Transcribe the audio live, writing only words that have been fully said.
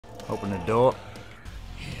Open the door.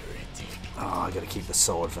 Oh, I gotta keep the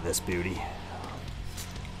sword for this beauty.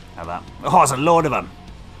 Have that. Oh, there's a load of them.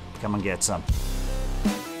 Come and get some.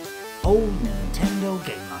 Old Nintendo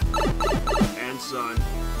Gamer. And son.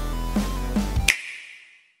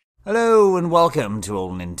 Hello and welcome to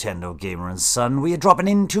Old Nintendo Gamer and Son. We are dropping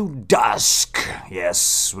into Dusk.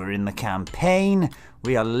 Yes, we're in the campaign.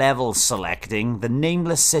 We are level selecting the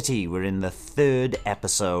Nameless City. We're in the 3rd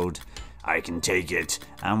episode. I can take it.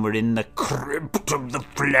 And we're in the Crypt of the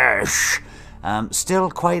Flesh.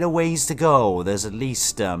 Still quite a ways to go. There's at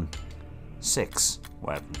least 6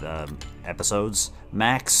 episodes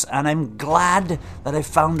max. And I'm glad that I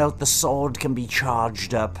found out the sword can be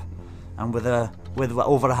charged up. And with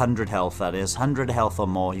over 100 health, that is. 100 health or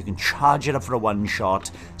more. You can charge it up for a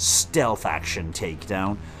one-shot stealth action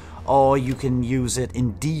takedown. Or you can use it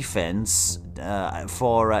in defense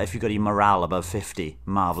for if you've got your morale above 50.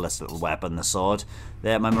 Marvelous little weapon, the sword.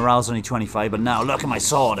 There, my morale's only 25, but now look at my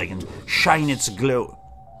sword. I can shine its glow.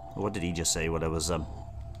 What did he just say? What it was, Oh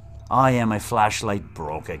yeah, my flashlight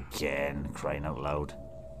broke again. Crying out loud.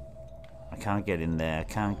 I can't get in there. I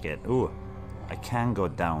can't get... Ooh. I can go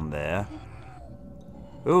down there.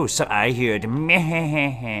 Ooh, so I heard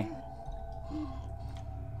meh.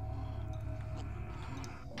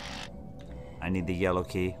 I need the yellow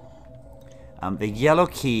key. The yellow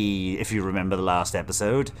key, if you remember the last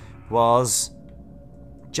episode, was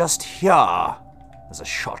just here. There's a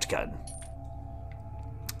shotgun.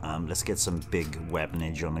 Let's get some big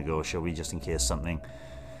weaponage on the go, shall we? Just in case something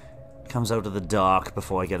comes out of the dark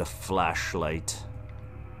before I get a flashlight.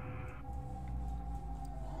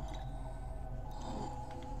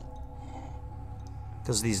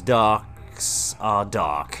 Because these darks are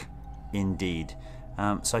dark, indeed.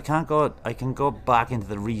 So I can't go. I can go back into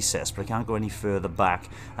the recess, but I can't go any further back.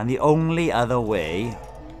 And the only other way.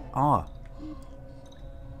 Oh.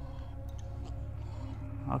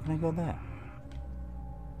 How can I go there?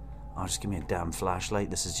 Oh, just give me a damn flashlight.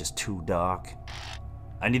 This is just too dark.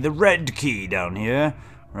 I need the red key down here.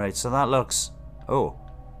 Right. So that looks. Oh.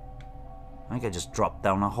 I think I just dropped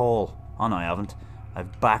down a hole. Oh no, I haven't.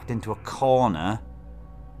 I've backed into a corner.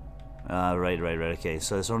 Right, okay,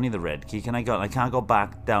 so there's only the red key. Can I go? I can't go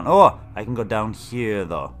back down. Oh, I can go down here,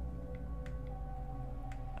 though.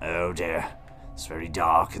 Oh, dear. It's very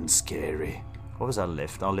dark and scary. What was that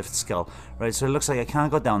lift? Oh, lift skull. Right, so it looks like I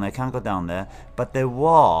can't go down there, I can't go down there. But there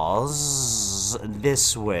was...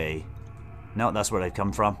 this way. No, that's where I'd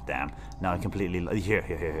come from. Damn. Now I completely...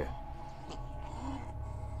 Here.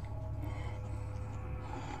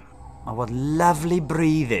 Oh, what lovely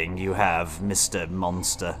breathing you have, Mr.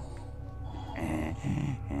 Monster.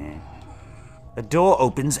 The door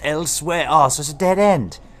opens elsewhere. Oh, so it's a dead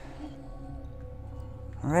end.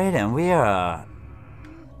 Right then, we are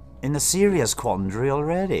in a serious quandary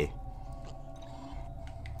already.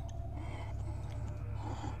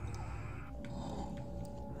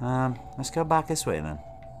 Let's go back this way then.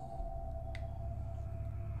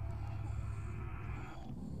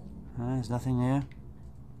 There's nothing here.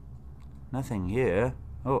 Nothing here.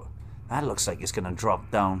 Oh, that looks like it's gonna drop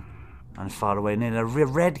down. And far away, and then a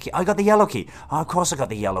red key. I got the yellow key. Oh, of course I got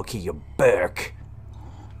the yellow key, you Burke.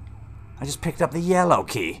 I just picked up the yellow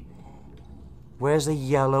key. Where's the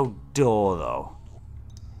yellow door, though?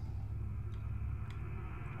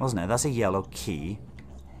 Wasn't it? That's a yellow key.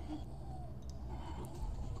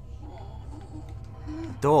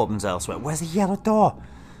 The door opens elsewhere. Where's the yellow door?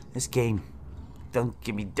 This game. Don't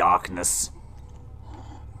give me darkness.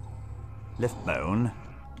 Lift bone.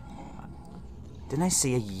 Didn't I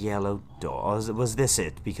see a yellow door? Or was this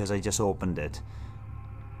it? Because I just opened it.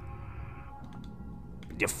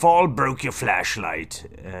 Your fall broke your flashlight.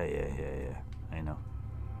 Yeah. I know.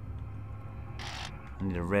 I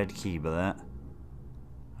need a red key for that.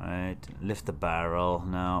 Alright, lift the barrel.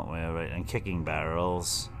 No, wait, right. I'm kicking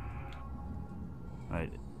barrels.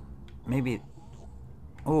 Right. Maybe...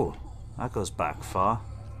 Oh, that goes back far.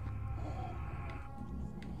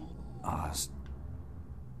 Oh,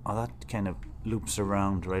 that kind of loops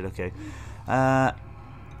around. Right, okay.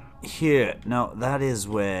 Here. Now, that is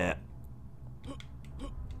where...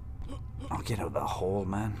 I'll get out of the hole,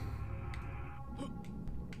 man.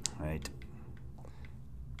 Right.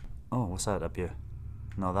 Oh, what's that up here?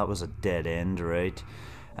 No, that was a dead end, right?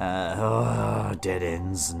 Dead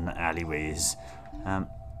ends and alleyways.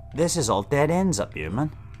 This is all dead ends up here,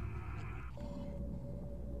 man.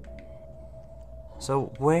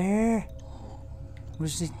 So, where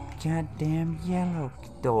was the goddamn yellow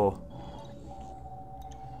door?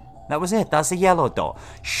 That was it. That's the yellow door.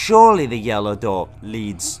 Surely the yellow door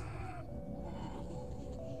leads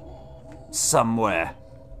somewhere.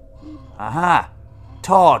 Aha!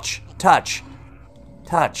 Torch. Touch.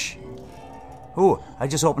 Touch. Ooh, I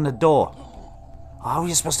just opened the door. How are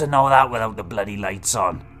you supposed to know that without the bloody lights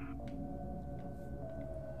on?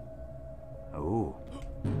 Oh.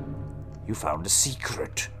 You found a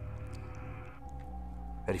secret.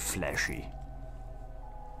 Very flashy.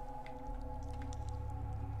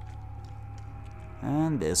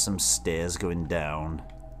 And there's some stairs going down.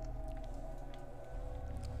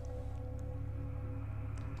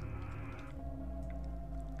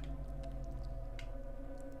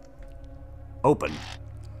 Open.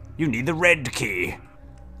 You need the red key.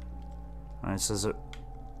 Alright, so there's a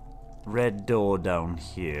red door down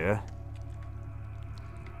here.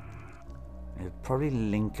 It'll probably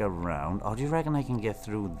link around. Oh, do you reckon I can get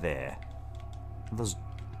through there? Those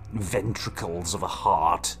ventricles of a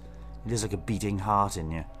heart. It is like a beating heart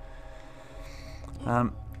in you.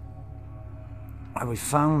 We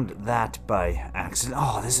found that by accident.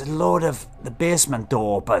 Oh, there's a load of... The basement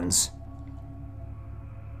door opens.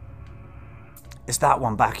 It's that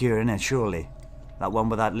one back here, isn't it? Surely. That one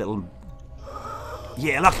with that little...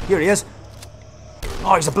 Yeah, look, here he is.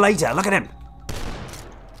 Oh, he's a blader. Look at him.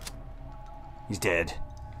 He's dead.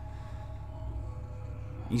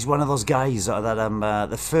 He's one of those guys that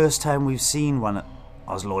the first time we've seen one... Oh,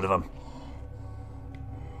 there's a load of them.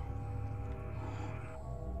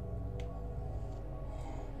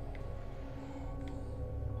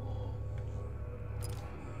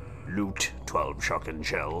 Loot 12 shotgun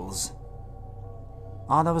shells.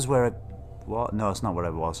 Oh, that was where I... What? No, it's not where I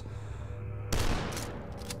was.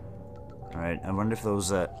 Alright, I wonder if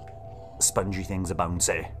those spongy things are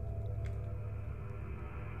bouncy.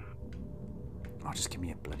 Oh, just give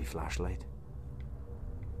me a bloody flashlight.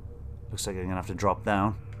 Looks like I'm gonna have to drop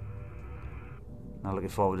down. Not looking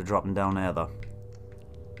forward to dropping down either.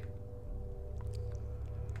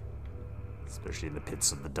 Especially in the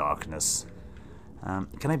pits of the darkness.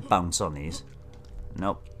 Can I bounce on these?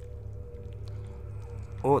 Nope.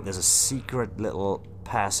 Oh, there's a secret little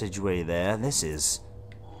passageway there. This is...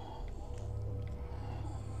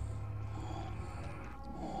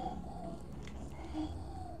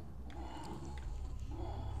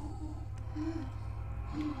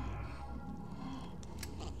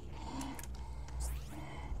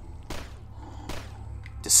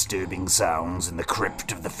 disturbing sounds in the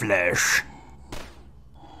crypt of the flesh.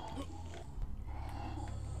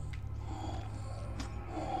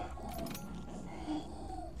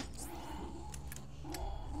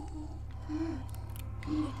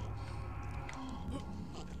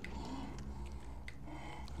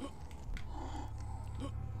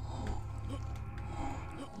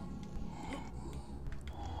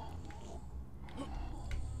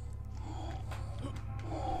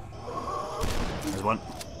 There's one.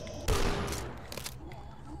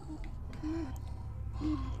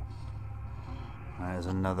 There's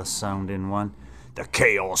another sounding one. The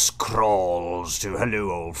chaos crawls to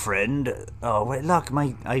hello, old friend. Oh wait, look,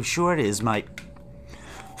 I'm sure it is my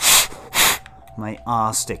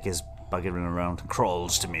R stick is buggering around.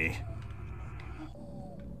 Crawls to me.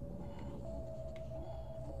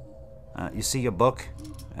 You see your book?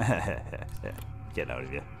 Get out of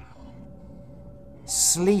here.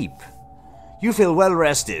 Sleep. You feel well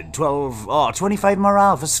rested. 25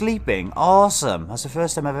 morale for sleeping. Awesome. That's the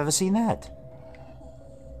first time I've ever seen that.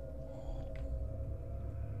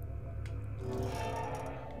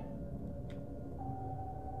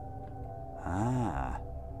 Ah.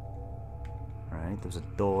 Right, there's a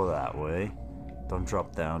door that way. Don't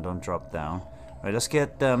drop down, don't drop down. Right, let's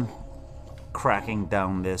get cracking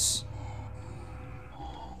down this.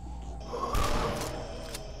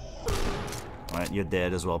 Right, you're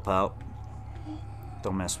dead as well, pal.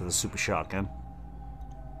 Don't mess with a super shotgun.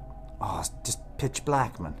 Oh, it's just pitch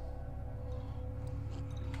black, man.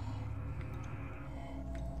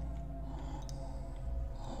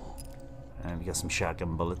 And we got some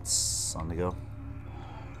shotgun bullets on the go.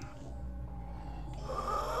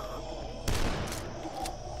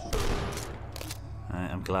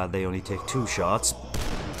 I'm glad they only take 2 shots.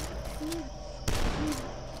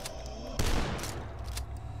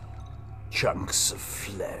 Chunks of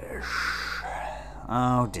flesh.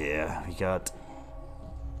 Oh dear, we got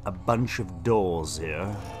a bunch of doors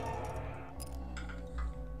here.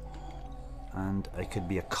 And I could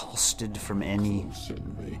be accosted from any... The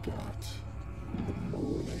closer they got, the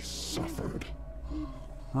more they suffered.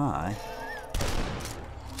 Aye.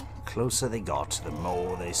 Closer they got, the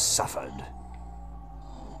more they suffered.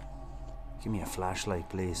 Give me a flashlight,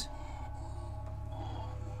 please.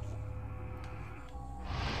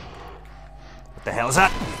 What the hell is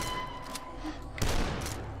that?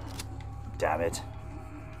 Damn it.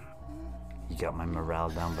 You got my morale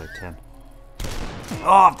down by 10.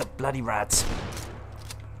 Oh, the bloody rats.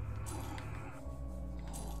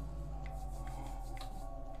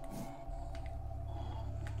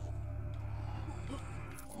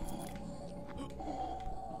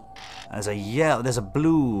 There's a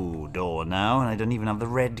blue door now, and I don't even have the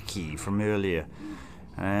red key from earlier.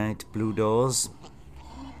 Alright, blue doors.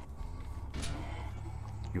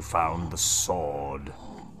 You found the sword.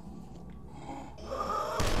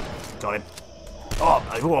 Got him.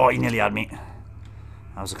 Oh, he nearly had me.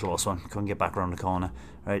 That was a close one. Couldn't get back around the corner.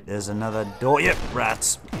 Right, there's another door. Yep,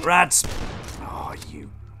 rats. Rats! Oh,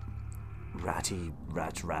 you ratty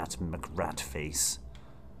rat McRat face.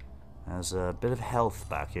 There's a bit of health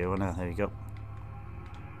back here. There you go.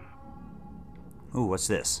 Ooh, what's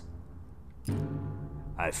this?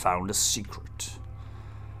 I found a secret.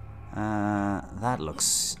 That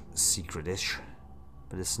looks secret-ish.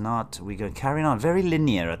 But it's not. We're going to carry on. Very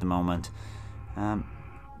linear at the moment.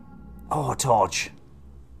 Oh, a torch.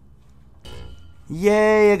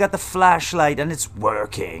 Yay, I got the flashlight and it's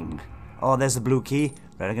working. Oh, there's the blue key.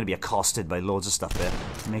 Right, I'm going to be accosted by loads of stuff there.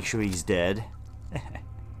 Make sure he's dead.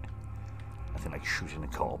 Nothing like shooting a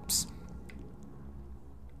corpse.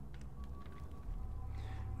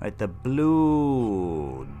 Right, the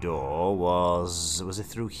blue door was it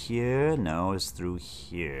through here? No, it was through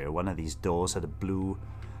here. One of these doors had a blue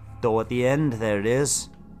door at the end. There it is.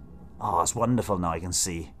 Oh, it's wonderful now I can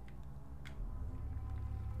see.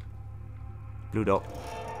 Blue door.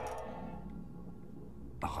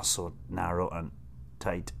 Oh, so narrow and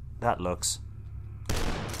tight. That looks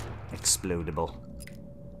explodable.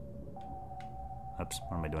 Oops,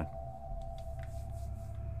 what am I doing?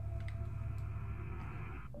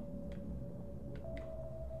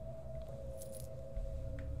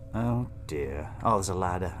 Oh dear. Oh, there's a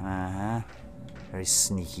ladder. Uh-huh. Very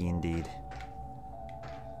sneaky indeed.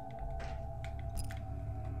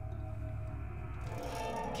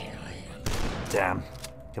 Damn.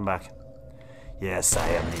 Come back. Yes, I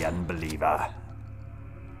am the unbeliever.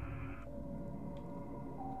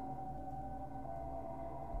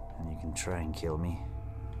 And you can try and kill me.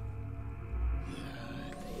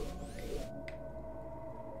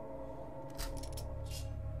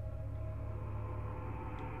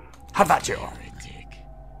 How about you?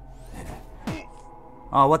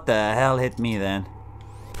 Oh, what the hell hit me then?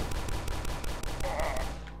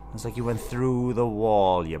 It's like you went through the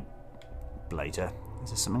wall, you blighter. Is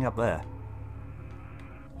there something up there?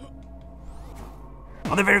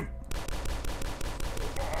 Oh, they're very...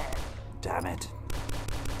 Damn it.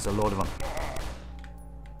 There's a load of them.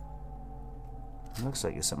 It looks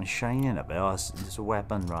like there's something shining up there. Oh, it's a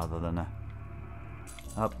weapon rather than a...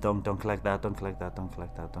 Oh, don't collect that, don't collect that, don't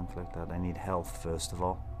collect that, don't collect that. I need health first of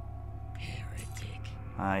all. Heretic.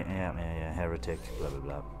 Yeah, heretic, blah blah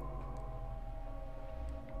blah.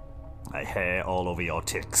 I hair all over your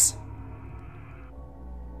ticks.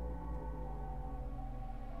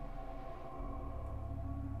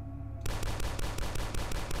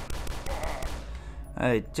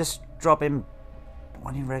 Hey, just drop him.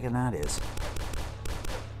 What do you reckon that is?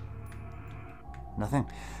 Nothing.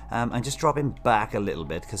 And just drop him back a little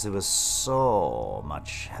bit because there was so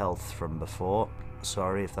much health from before.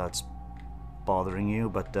 Sorry if that's bothering you,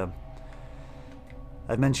 but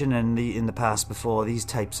I've mentioned in the past before, these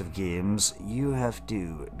types of games, you have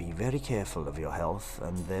to be very careful of your health,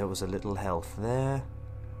 and there was a little health there.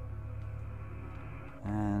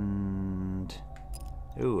 And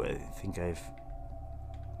ooh, I think I've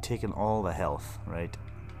taken all the health, right?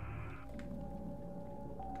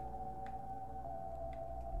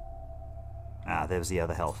 Ah, there's the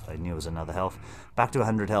other health. I knew it was another health. Back to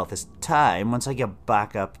 100 health this time. Once I get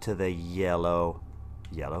back up to the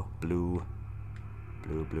blue,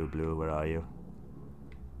 where are you?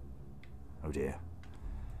 Oh dear.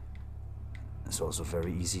 It's also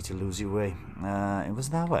very easy to lose your way. It was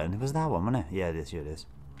that one. It was that one, wasn't it? Yeah, it is. Here it is.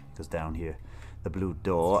 It goes down here. The blue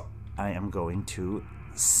door. I am going to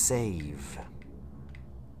save.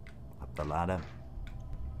 Up the ladder.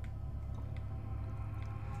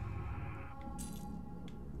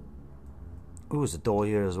 Ooh, there's a door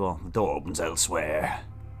here as well. The door opens elsewhere.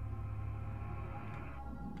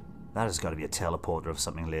 That has got to be a teleporter of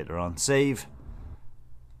something later on. Save.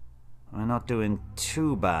 We're not doing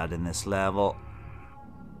too bad in this level.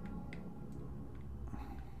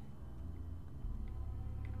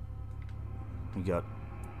 We got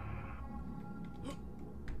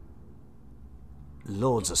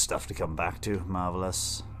loads of stuff to come back to.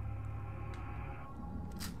 Marvelous.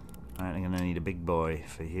 Alright, I'm gonna need a big boy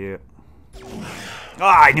for here. Oh,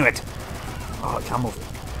 I knew it! Oh, I can't move.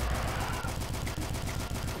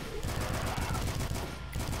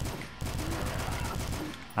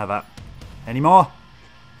 How about? Any more?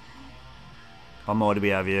 What more do we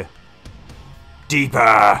have here?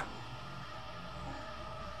 Deeper!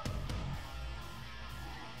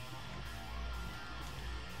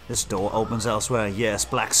 This door opens elsewhere. Yes,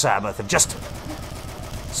 Black Sabbath have just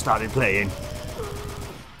started playing.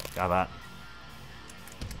 Got that.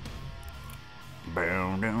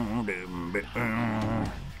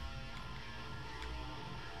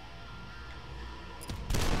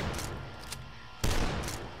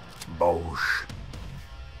 Bosh.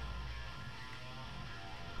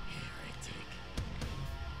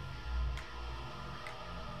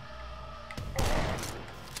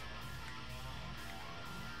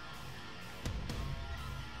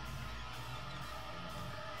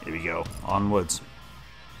 Here we go. Onwards.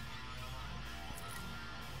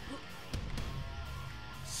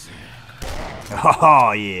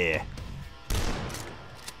 Oh, yeah.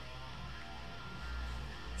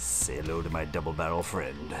 Say hello to my double barrel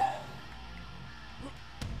friend.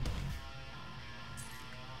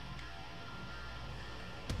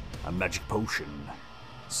 A magic potion.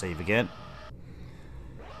 Save again.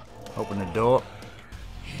 Open the door.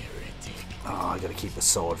 Oh, I gotta keep the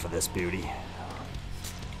sword for this beauty.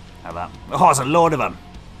 Have that. Oh, there's a load of them.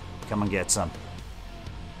 Come and get some.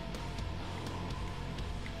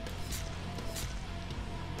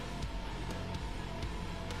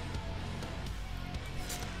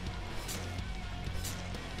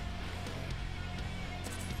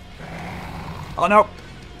 Oh no!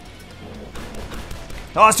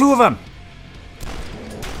 Oh, there's two of them!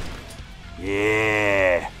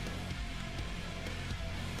 Yeah!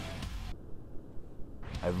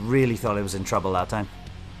 I really thought I was in trouble that time.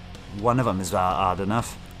 One of them is hard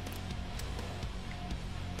enough.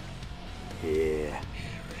 Yeah.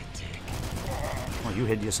 Oh, you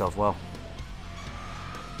hid yourself well.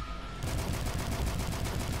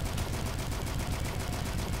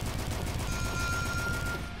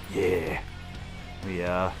 Yeah. We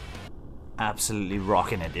are absolutely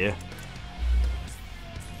rocking it here.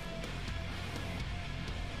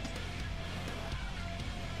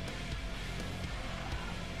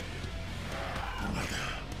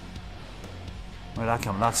 Where'd that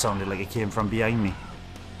come? That sounded like it came from behind me.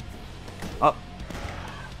 Oh.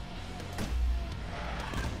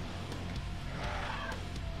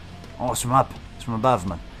 Oh, it's from up. It's from above,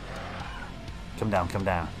 man. Come down, come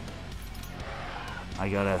down. I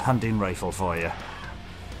got a hunting rifle for you.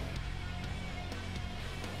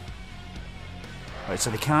 Right, so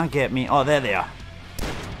they can't get me. Oh, there they are.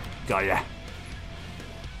 Got ya.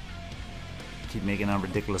 Keep making that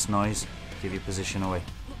ridiculous noise. Give your position away.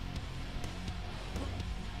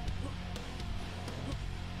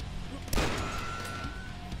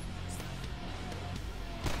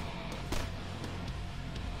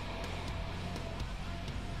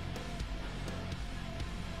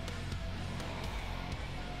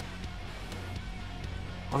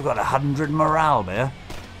 I've got 100 morale there.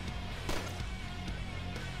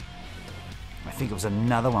 I think it was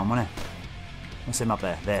another one, wasn't it? What's him up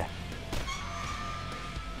there? There.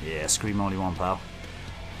 Yeah, scream all you want, pal.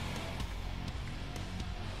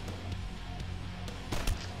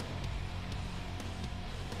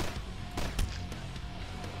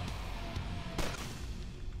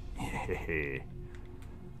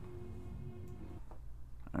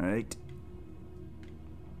 Alright.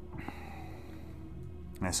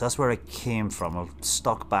 Yeah, so that's where I came from. I'll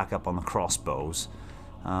stock back up on the crossbows.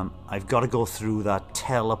 I've got to go through that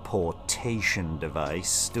teleportation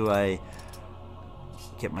device. Do I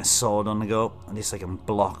get my sword on the go? At least I can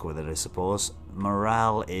block with it, I suppose.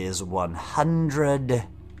 Morale is 100.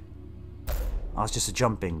 Oh, it's just a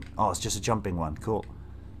jumping. Oh, it's just a jumping one. Cool.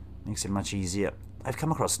 Makes it much easier. I've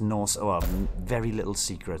come across very little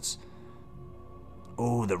secrets.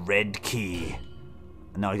 Oh, the red key.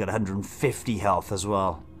 And now I got 150 health as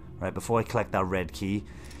well. Right, before I collect that red key,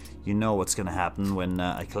 you know what's going to happen when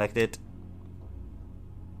I collect it.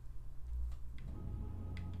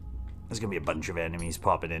 There's going to be a bunch of enemies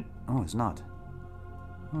popping in. Oh, it's not.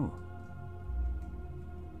 Oh.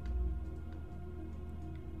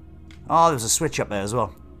 Oh, there's a switch up there as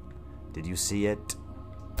well. Did you see it?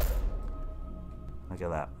 Look at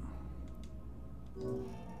that.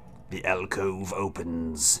 The alcove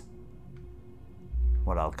opens.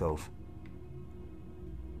 What alcove?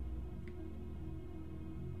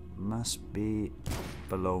 Must be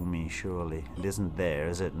below me, surely. It isn't there,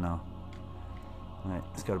 is it? No. Right,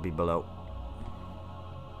 it's got to be below.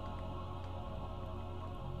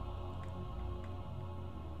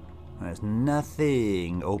 There's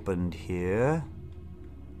nothing opened here.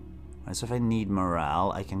 Right, so if I need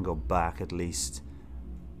morale, I can go back at least.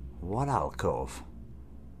 What alcove?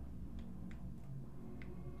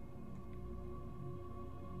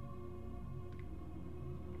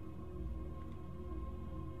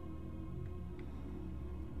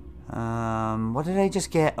 What did I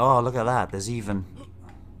just get? Oh, look at that. There's even...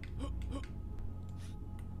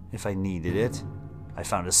 If I needed it. I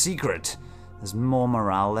found a secret. There's more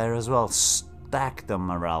morale there as well. Stacked on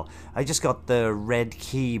morale. I just got the red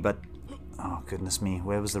key, but... Oh, goodness me.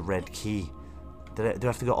 Where was the red key? Do I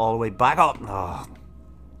have to go all the way back up? Oh.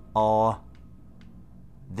 Or...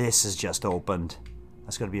 This has just opened.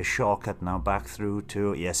 That's got to be a shortcut now. Back through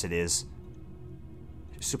to... Yes, it is.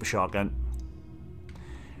 Super shotgun.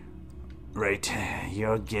 Right.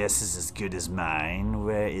 Your guess is as good as mine.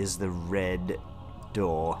 Where is the red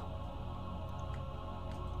door?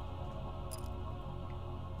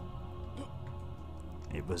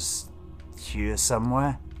 It was here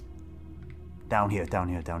somewhere. Down here, down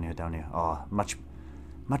here, down here, down here. Oh, much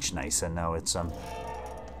nicer now. It's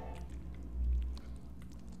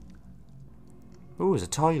Ooh, there's a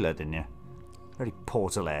toilet in here. Very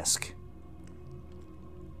Portal-esque.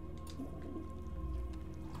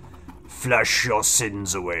 Flush your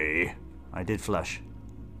sins away. I did flush.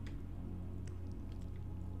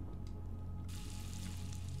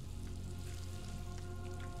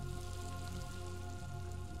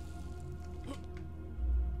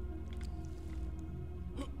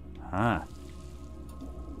 Huh.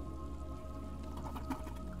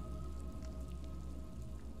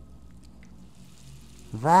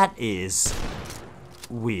 That is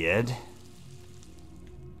weird.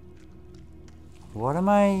 What am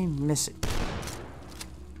I missing?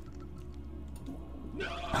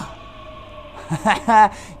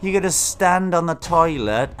 You gotta stand on the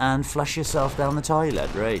toilet and flush yourself down the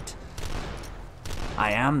toilet, right?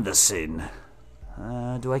 I am the sin.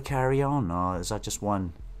 Do I carry on, or is that just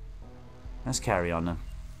one? Let's carry on then.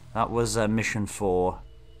 That was mission 4,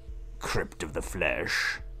 Crypt of the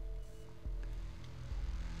Flesh.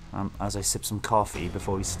 As I sip some coffee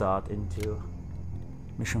before we start into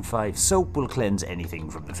mission 5. Soap will cleanse anything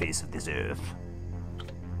from the face of this earth.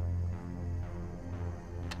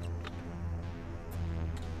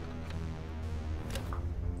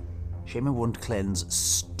 Shame it won't cleanse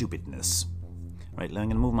stupidness. Right, I'm going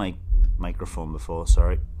to move my microphone before,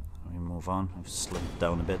 sorry. Let me move on. I've slipped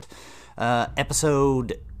down a bit.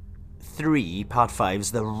 Episode 3, part 5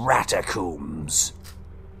 is the Ratacombs.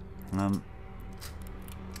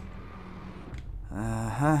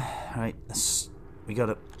 Right, we got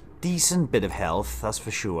a decent bit of health, that's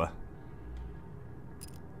for sure.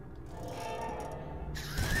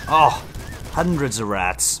 Oh, hundreds of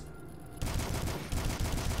rats.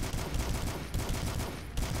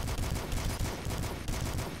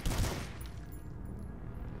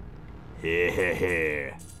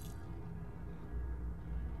 Hehehe.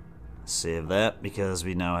 Save that because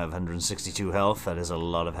we now have 162 health. That is a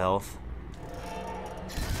lot of health.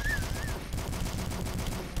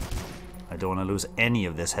 I don't want to lose any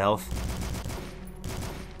of this health.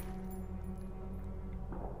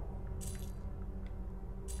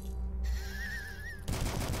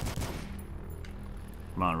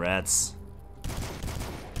 Come on, rats.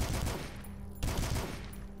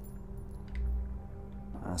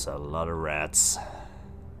 That's a lot of rats.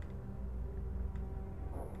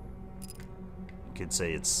 You could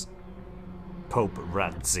say it's Pope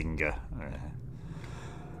Ratzinger.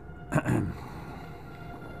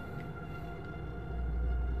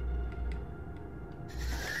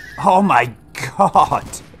 Oh my god!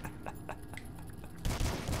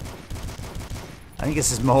 I think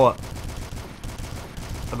this is more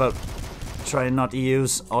about trying not to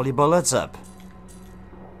use all your bullets up.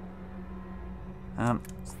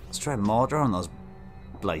 Let's try mortar on those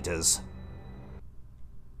blighters.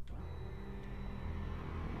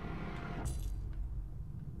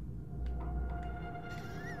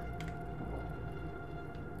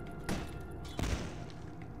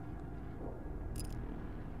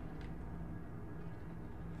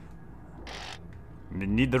 We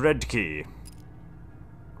need the red key.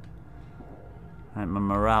 Right, my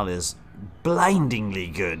morale is blindingly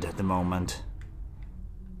good at the moment.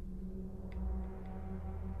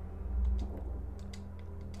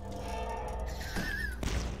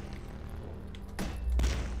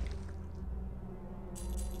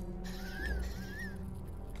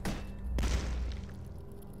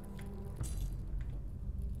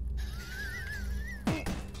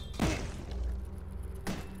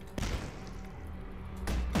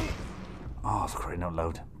 Oh, for crying out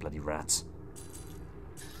loud. Bloody rats.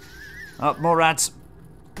 Oh, more rats.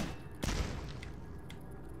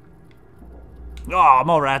 Oh,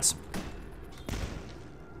 more rats.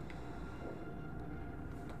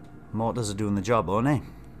 Mortars are doing the job, aren't they?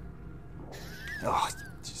 Oh,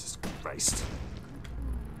 Jesus Christ.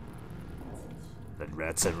 Bloody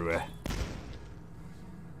rats everywhere.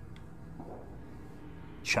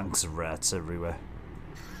 chunks of rats everywhere.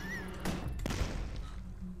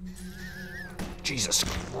 Jesus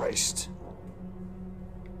Christ.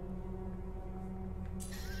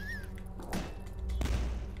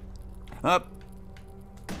 Up.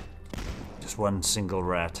 Just one single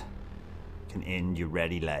rat can end your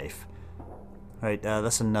ready life. Right,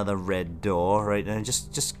 that's another red door. Right,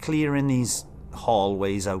 just clearing these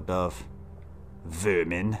hallways out of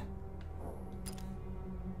vermin.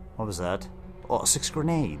 What was that? Oh, 6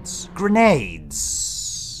 grenades.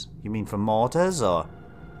 Grenades! You mean for mortars, or?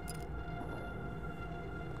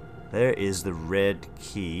 There is the red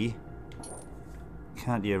key.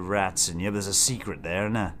 Can't hear rats in here. There's a secret there,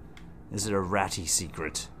 isn't there? Is it a ratty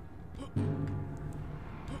secret?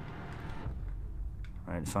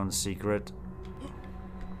 Right, found the secret.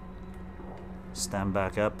 Stand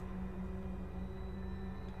back up.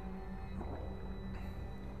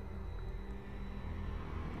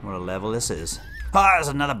 What a level this is. Ah, there's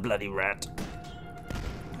another bloody rat.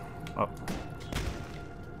 Oh.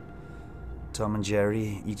 Tom and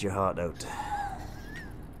Jerry, eat your heart out.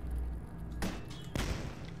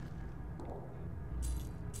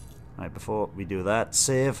 Right, before we do that,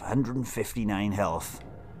 save 159 health.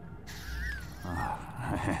 Oh.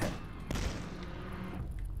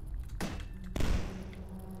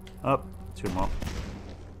 Up, 2 more.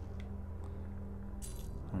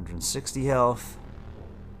 160 health.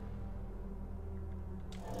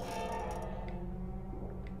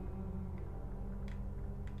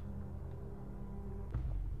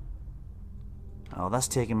 Oh, that's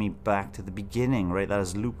taking me back to the beginning, right? That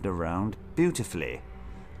has looped around beautifully.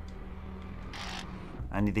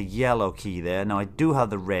 I need the yellow key there. Now I do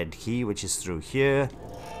have the red key, which is through here.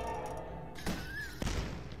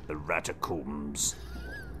 The Ratacombs.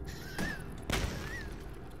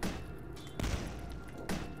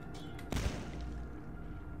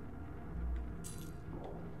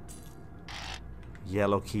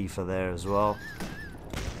 Yellow key for there as well.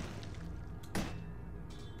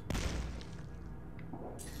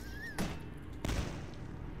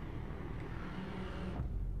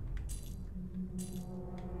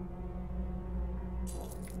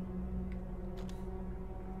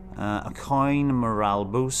 A coin morale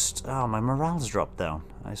boost. Oh, my morale's dropped down.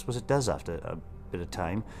 I suppose it does after a bit of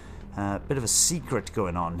time. Bit of a secret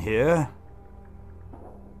going on here.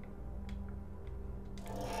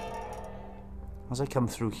 As I come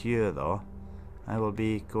through here, though, I will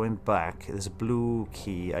be going back. There's a blue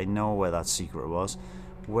key. I know where that secret was.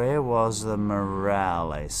 Where was the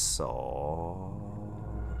morale I saw?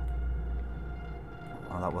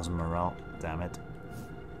 Oh, that wasn't morale. Damn it.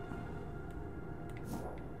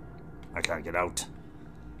 I can't get out.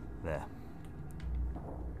 There.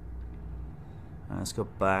 Let's go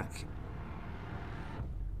back.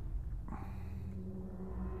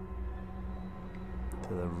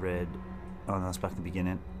 To the red. Oh, no, that's back at the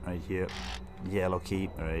beginning. Right here. Yellow key.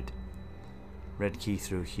 Alright. Red key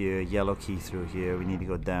through here. Yellow key through here. We need to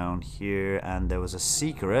go down here. And there was a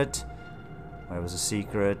secret. Where was a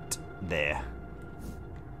secret? There.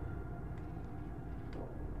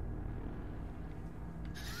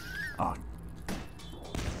 Oh.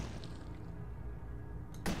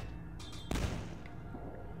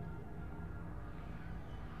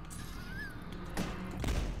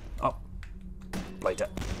 Oh. Later.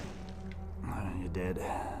 You're dead.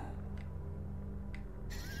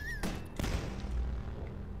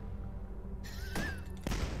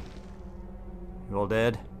 You all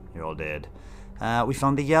dead? You're all dead. We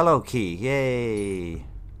found the yellow key. Yay.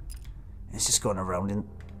 It's just going around in...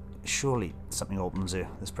 Surely something opens here.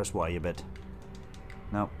 Let's press Y a bit.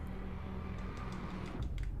 No.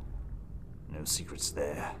 No secrets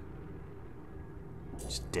there.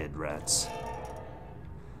 Just dead rats.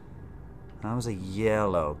 That was a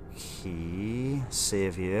yellow key.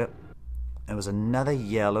 Save here. There was another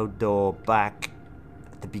yellow door back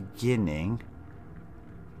at the beginning.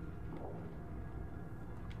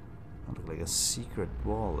 That looked like a secret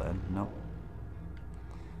wall then. No.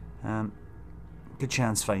 Good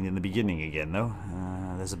chance finding the beginning again, though.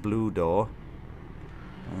 There's a blue door.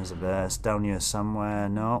 There's a vest down here somewhere.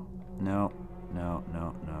 No, no, no,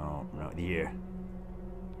 no, no, no. Here.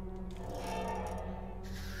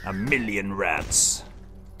 1,000,000 rats.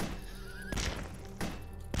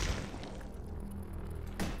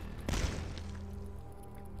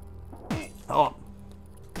 Oh,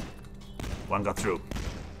 one got through.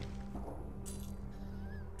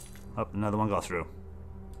 Oh, another one got through.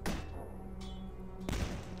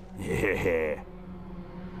 Yeah.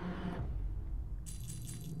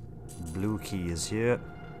 Blue key is here.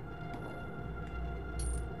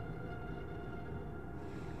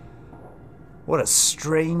 What a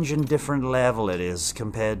strange and different level it is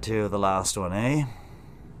compared to the last one, eh?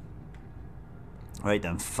 Right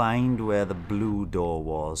then, find where the blue door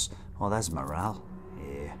was. Oh, that's morale.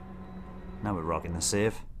 Yeah. Now we're rocking the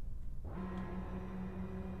save.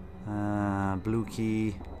 Blue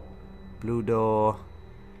key. Blue door.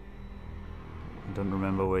 I don't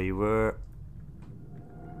remember where you were.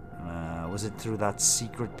 Was it through that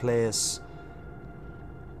secret place?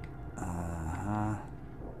 How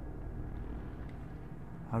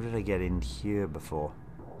did I get in here before?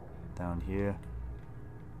 Down here.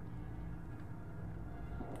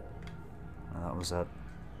 That was that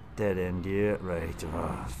dead end here. Right,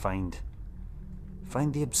 find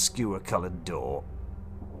the obscure coloured door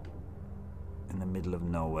in the middle of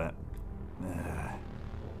nowhere.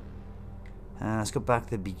 Let's go back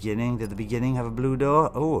to the beginning. Did the beginning have a blue door?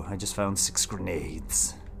 Oh, I just found 6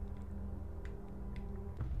 grenades.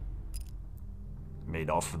 Made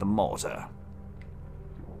off with a mortar.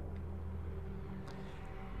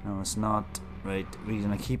 No, it's not. Right, we're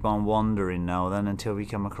gonna keep on wandering now then until we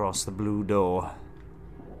come across the blue door.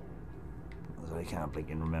 I can't blink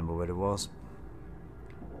and remember where it was.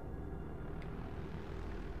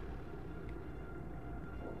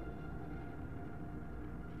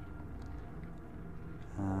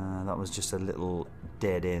 That was just a little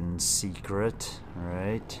dead-end secret.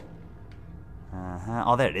 Right.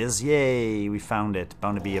 Oh, there it is. Yay, we found it.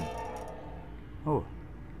 Bound to be a... Oh.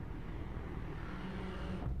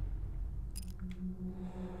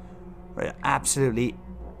 Right, absolutely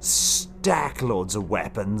stack loads of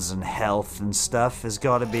weapons and health and stuff. There's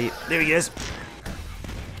got to be... There he is.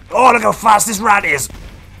 Oh, look how fast this rat is.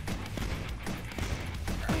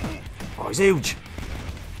 Oh, he's huge.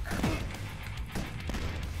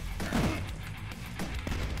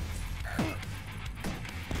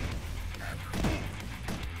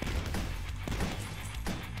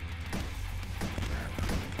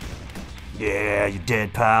 Yeah, you're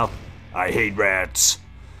dead, pal. I hate rats.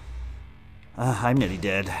 I'm nearly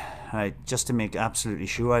dead. Alright, just to make absolutely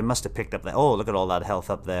sure, I must have picked up that. Oh, look at all that health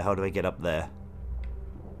up there. How do I get up there?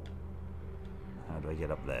 How do I get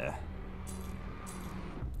up there?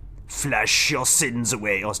 Flush your sins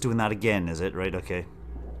away. Oh, it's doing that again, is it? Right, okay.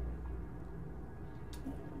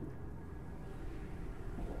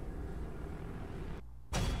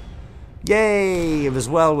 Yay! It was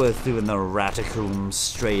well worth doing the Ratacombs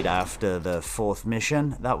straight after the 4th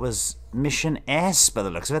mission. That was mission S by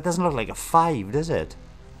the looks of it. Doesn't look like a 5, does it?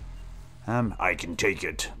 I can take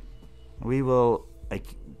it. We will... I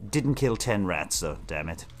didn't kill 10 rats though, damn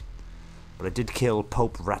it. But I did kill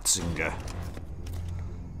Pope Ratzinger.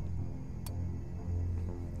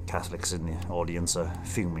 Catholics in the audience are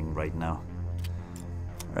fuming right now.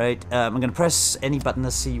 Right, I'm going to press any button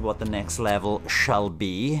to see what the next level shall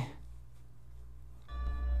be.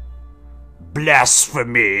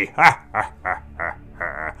 Blasphemy!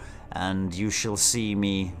 And you shall see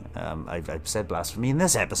me... I've said blasphemy in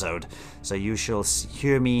this episode, so you shall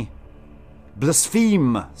hear me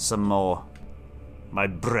blaspheme some more. My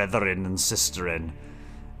brethren and sisterin.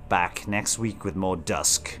 Back next week with more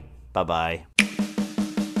Dusk. Bye-bye.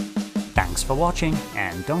 Thanks for watching,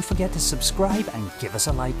 and don't forget to subscribe and give us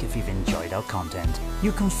a like if you've enjoyed our content.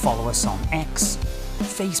 You can follow us on X,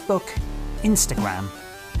 Facebook, Instagram,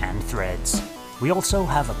 and Threads. We also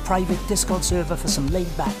have a private Discord server for some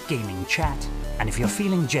laid-back gaming chat, and if you're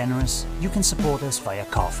feeling generous, you can support us via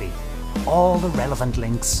Ko-fi. All the relevant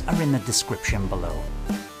links are in the description below.